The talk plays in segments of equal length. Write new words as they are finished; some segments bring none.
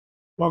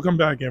Welcome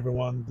back,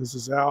 everyone. This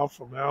is Al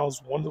from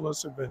Al's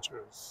Wonderless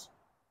Adventures.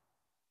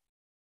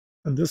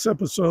 In this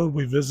episode,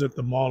 we visit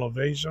the Mall of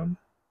Asia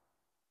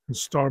and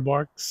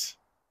Starbucks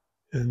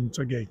in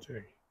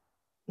Tagaytay.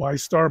 Why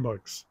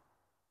Starbucks?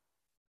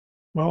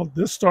 Well,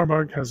 this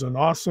Starbucks has an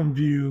awesome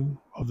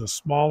view of the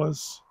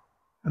smallest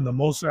and the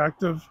most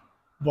active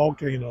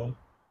volcano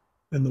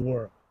in the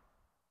world.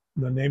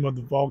 The name of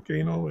the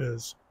volcano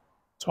is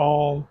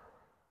Taal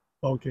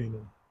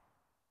Volcano.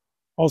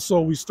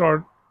 Also, we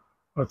start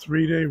a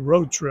 3-day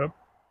road trip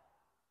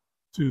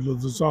to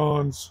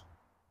Luzon's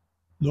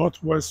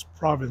northwest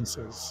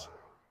provinces.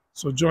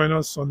 So join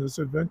us on this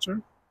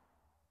adventure,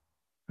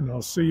 and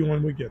I'll see you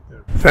when we get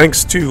there.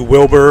 Thanks to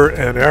Wilbur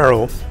and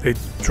Errol, they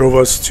drove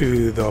us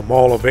to the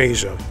Mall of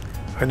Asia.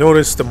 I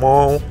noticed the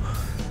mall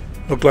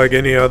looked like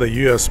any other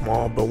U.S.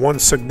 mall, but one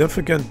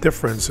significant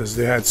difference is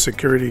they had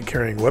security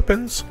carrying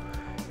weapons,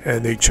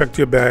 and they checked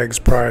your bags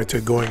prior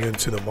to going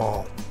into the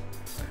mall.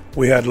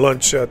 We had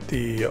lunch at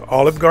the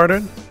Olive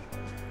Garden.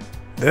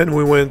 Then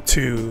we went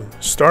to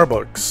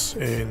Starbucks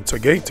in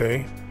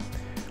Tagaytay,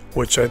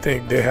 which I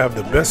think they have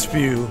the best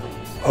view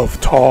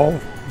of Taal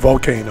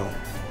Volcano,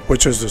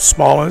 which is the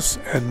smallest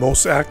and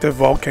most active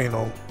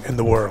volcano in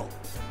the world.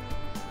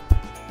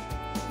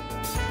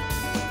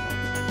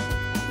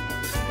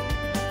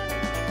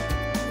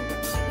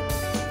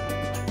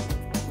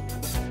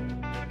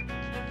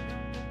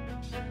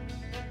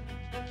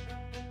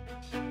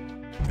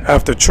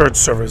 After church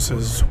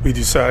services, we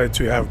decided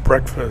to have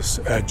breakfast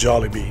at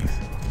Jollibee's.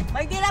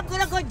 My dear, I'm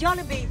gonna go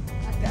Jollibee.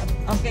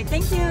 Okay,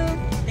 thank you.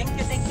 Thank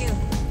you, thank you.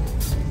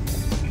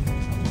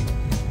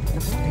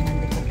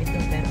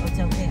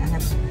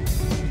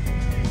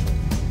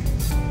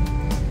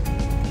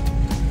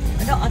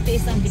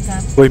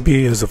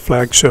 Jollibee is a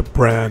flagship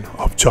brand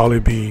of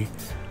Jollibee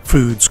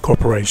Foods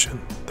Corporation,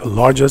 the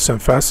largest and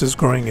fastest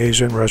growing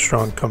Asian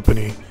restaurant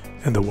company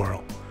in the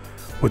world.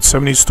 With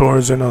 70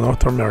 stores in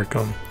North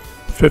America,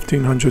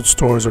 1,500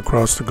 stores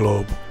across the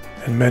globe,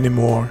 and many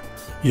more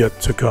yet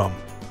to come.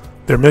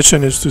 Their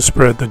mission is to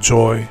spread the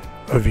joy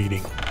of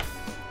eating.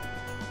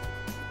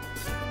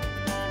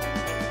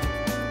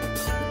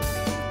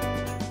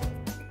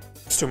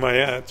 To my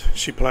aunt,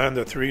 she planned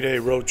a 3-day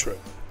road trip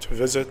to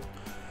visit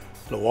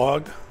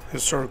Luwag,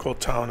 historical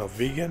town of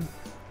Vigan,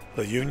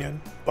 La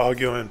Union,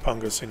 Baguio, and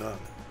Pangasinan.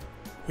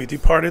 We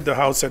departed the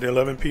house at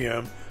 11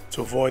 p.m.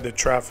 to avoid the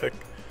traffic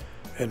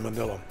in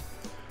Manila.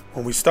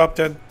 When we stopped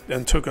at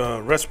and took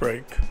a rest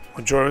break,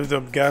 majority of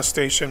the gas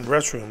station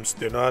restrooms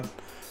did not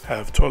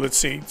have toilet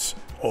seats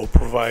or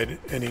provide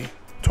any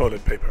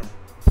toilet paper.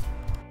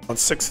 On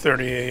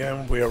 6:30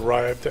 a.m. we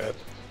arrived at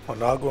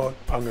Managua,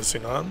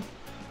 Pangasinan,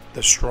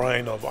 the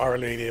shrine of Our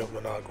Lady of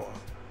Managua.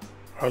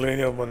 Our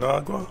Lady of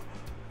Managua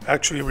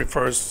actually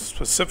refers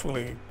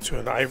specifically to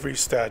an ivory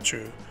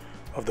statue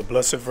of the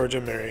Blessed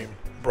Virgin Mary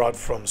brought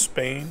from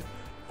Spain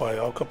by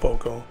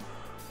Acapulco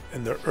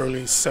in the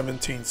early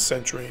 17th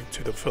century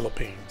to the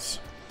Philippines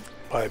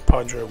by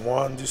Padre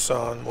Juan de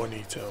San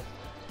Juanito,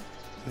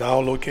 now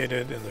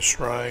located in the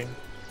shrine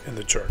in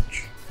the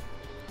church.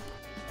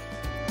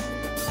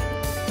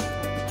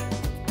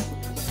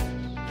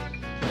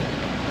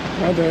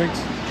 Hi, thanks.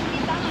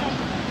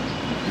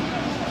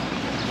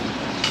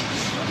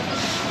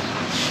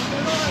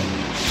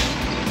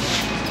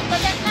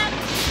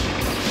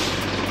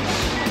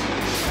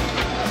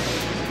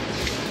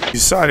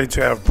 Decided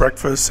to have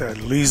breakfast at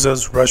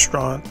Lisa's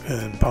restaurant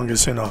in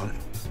Pangasinan.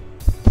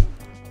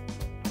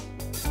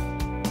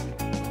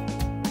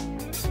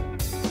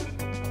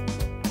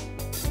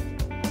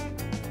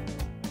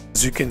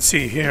 As you can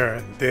see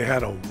here, they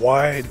had a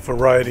wide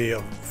variety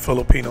of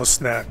Filipino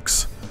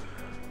snacks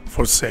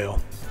for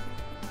sale.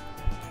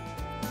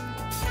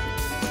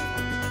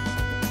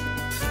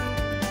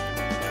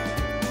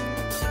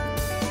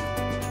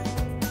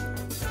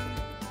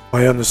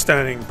 My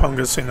understanding,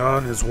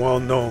 Pangasinan is well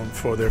known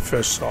for their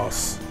fish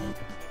sauce.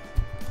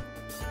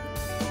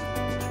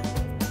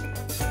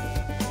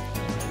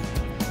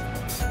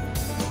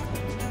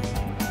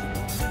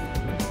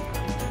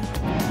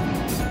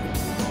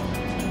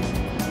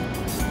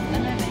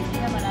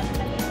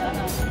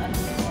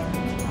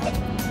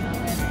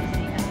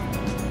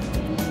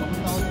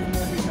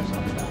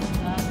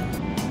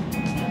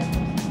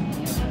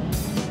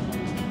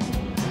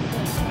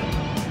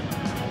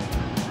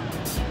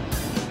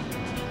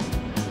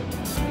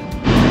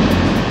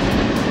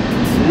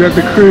 We got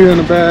the crew in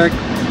the back.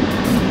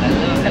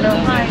 Hello,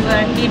 hi.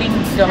 We're heading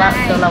to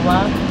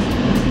Lawag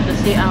to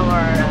see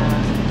our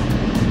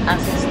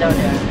ancestor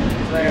there,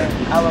 where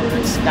our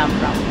roots come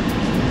from.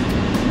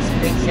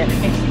 Especially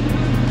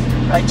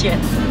Roger.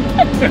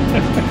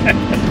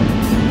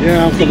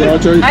 Yeah, I'm from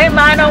Roger. Hi,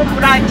 Mano,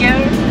 Roger.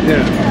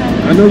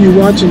 Yeah, I know you're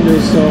watching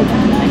this, so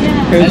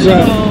heads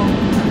up.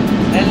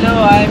 Hello,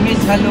 I miss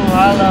hello.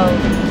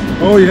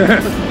 Oh yeah,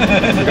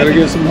 I gotta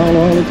get some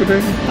halo today.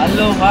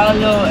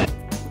 Hello.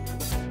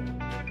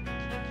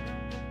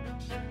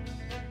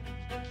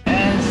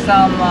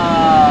 Some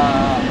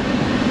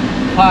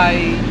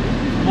pie,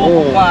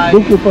 buko pie.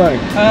 Buko pie.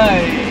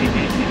 Hi.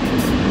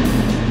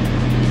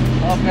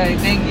 Okay,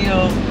 thank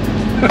you.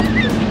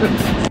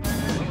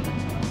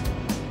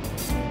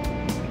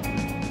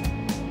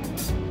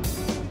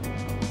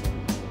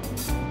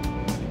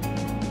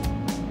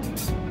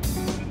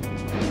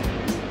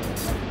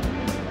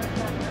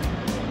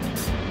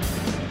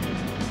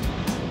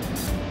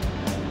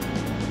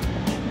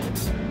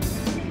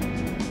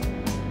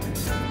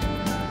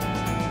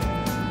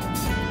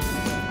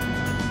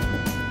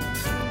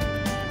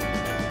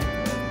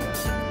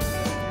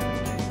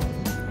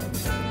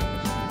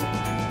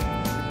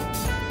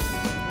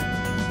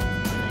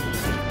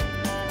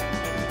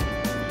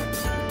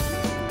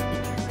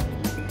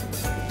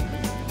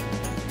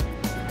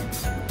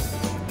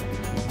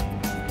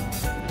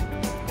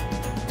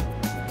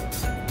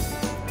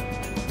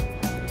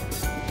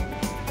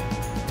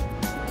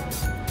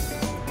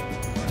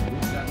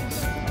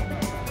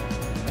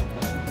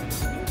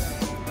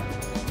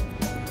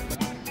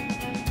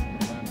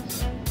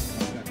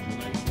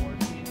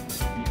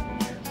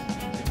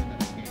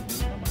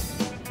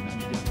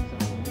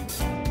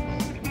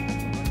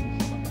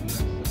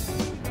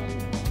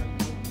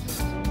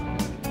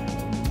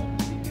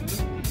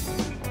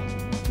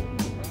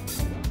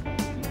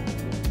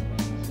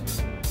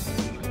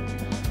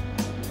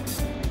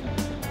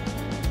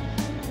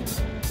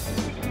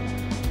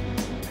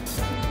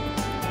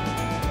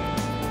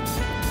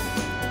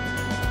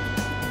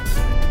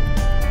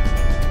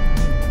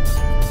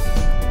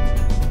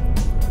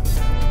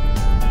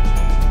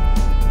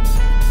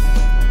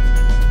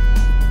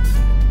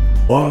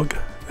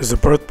 Luwag is the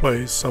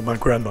birthplace of my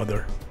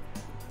grandmother.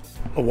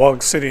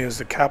 Luwag City is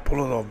the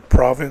capital of the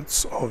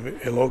province of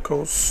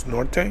Ilocos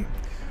Norte.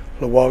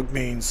 Luwag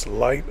means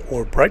light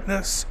or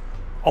brightness,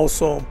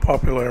 also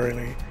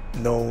popularly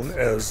known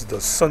as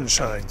the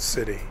Sunshine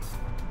City.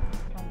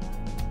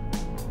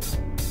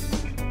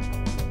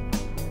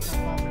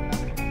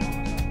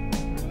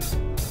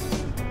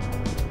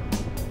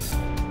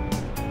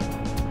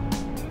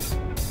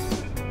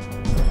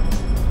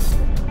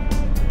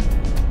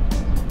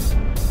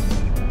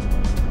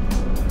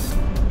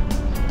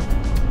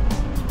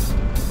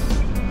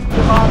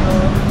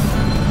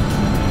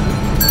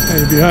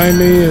 And behind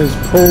me is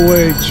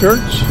Poway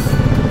Church.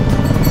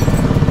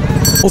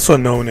 Also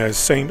known as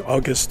St.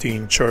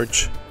 Augustine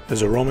Church,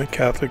 is a Roman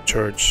Catholic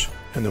church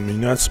in the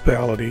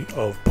municipality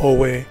of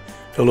Poway,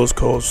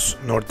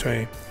 Ilocos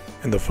Norte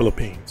in the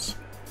Philippines.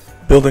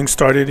 Building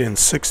started in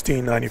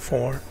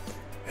 1694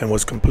 and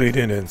was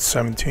completed in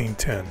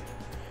 1710.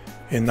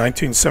 In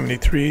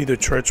 1973, the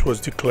church was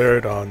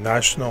declared a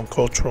National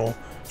Cultural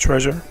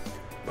Treasure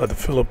by the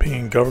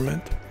Philippine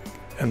government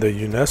and the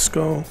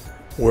UNESCO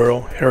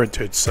World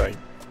Heritage Site.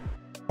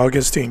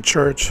 Augustine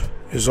Church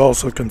is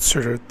also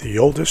considered the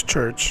oldest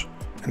church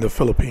in the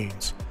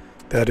Philippines,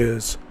 that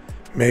is,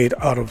 made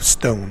out of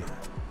stone.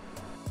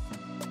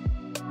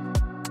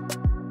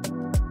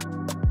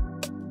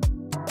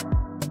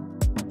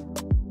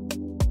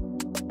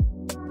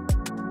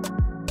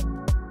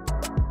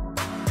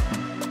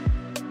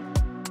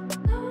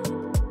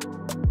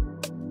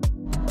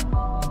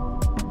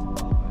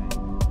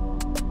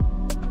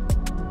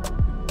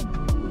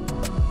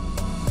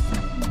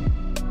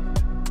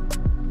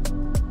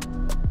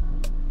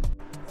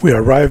 We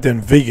arrived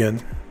in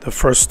Vigan, the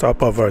first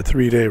stop of our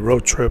 3-day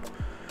road trip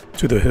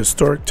to the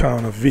historic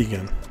town of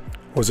Vigan.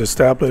 Was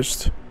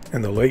established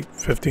in the late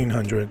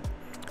 1500s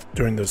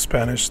during the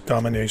Spanish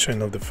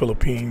domination of the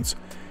Philippines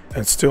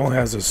and still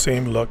has the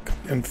same look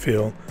and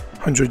feel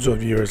hundreds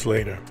of years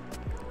later.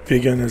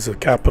 Vigan is the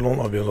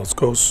capital of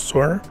Ilocos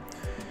Sur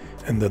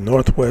in the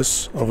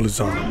northwest of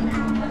Luzon.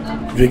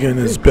 Vigan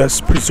is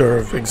best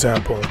preserved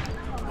example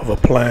of a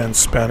planned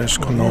Spanish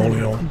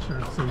colonial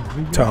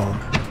town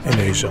in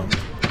Asia.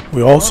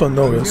 We also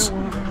noticed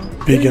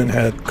Vigan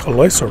had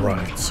Kalesa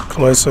rides.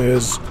 Kalesa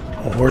is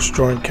a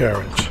horse-drawn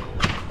carriage.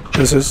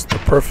 This is the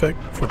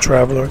perfect for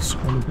travelers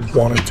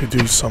wanting to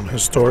do some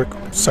historic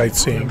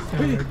sightseeing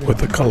with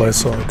the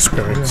Kalesa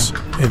experience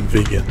in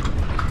Vigan.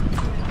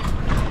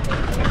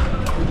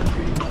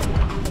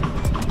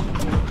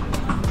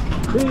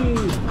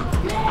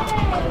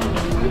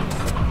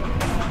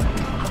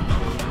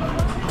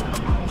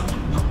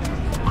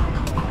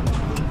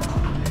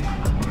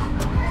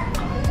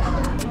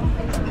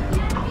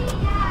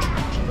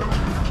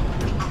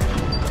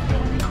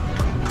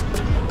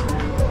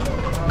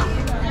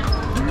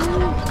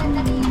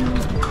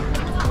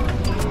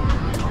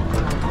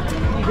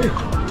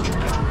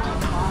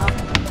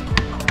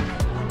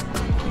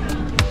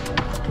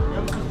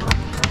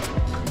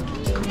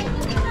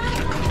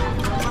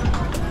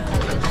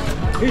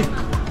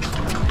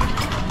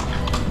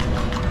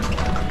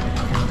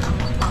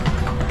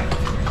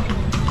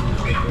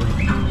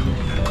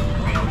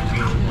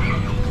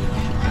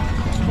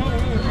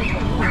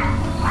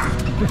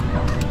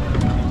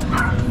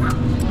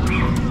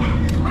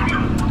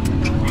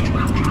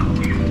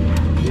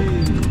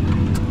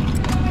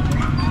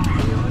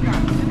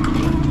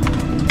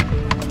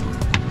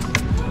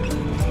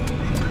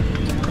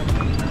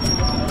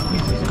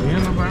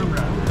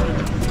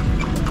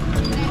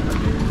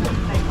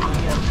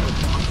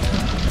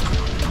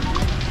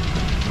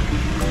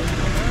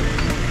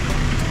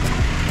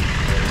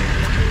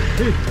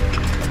 Cost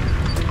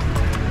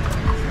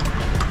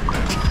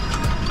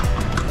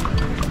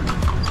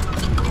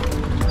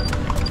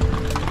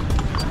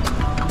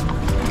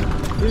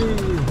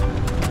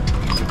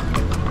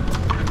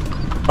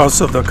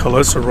of the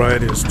Calesa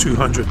ride is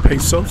 200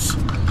 pesos.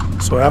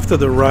 So after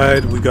the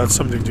ride, we got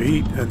something to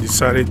eat and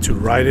decided to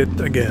ride it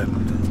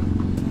again.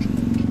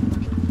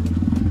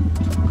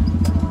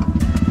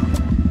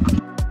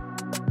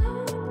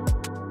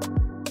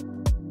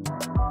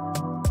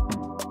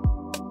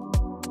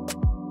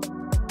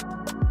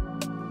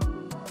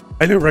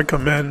 I highly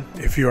recommend,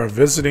 if you are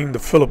visiting the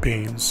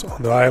Philippines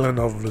on the island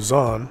of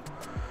Luzon,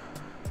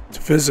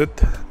 to visit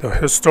the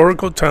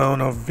historical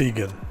town of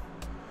Vigan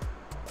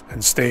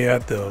and stay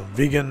at the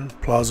Vigan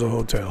Plaza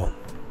Hotel.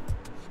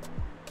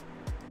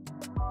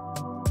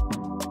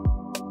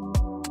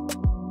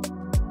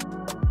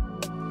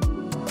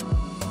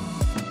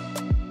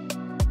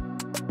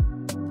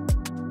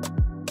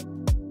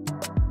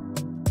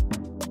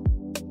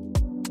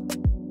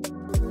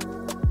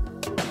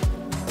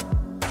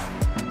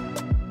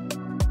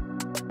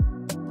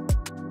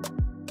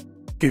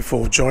 Thank you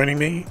for joining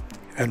me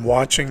and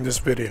watching this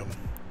video.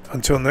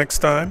 Until next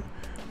time,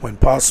 when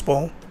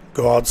possible,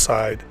 go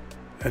outside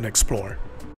and explore.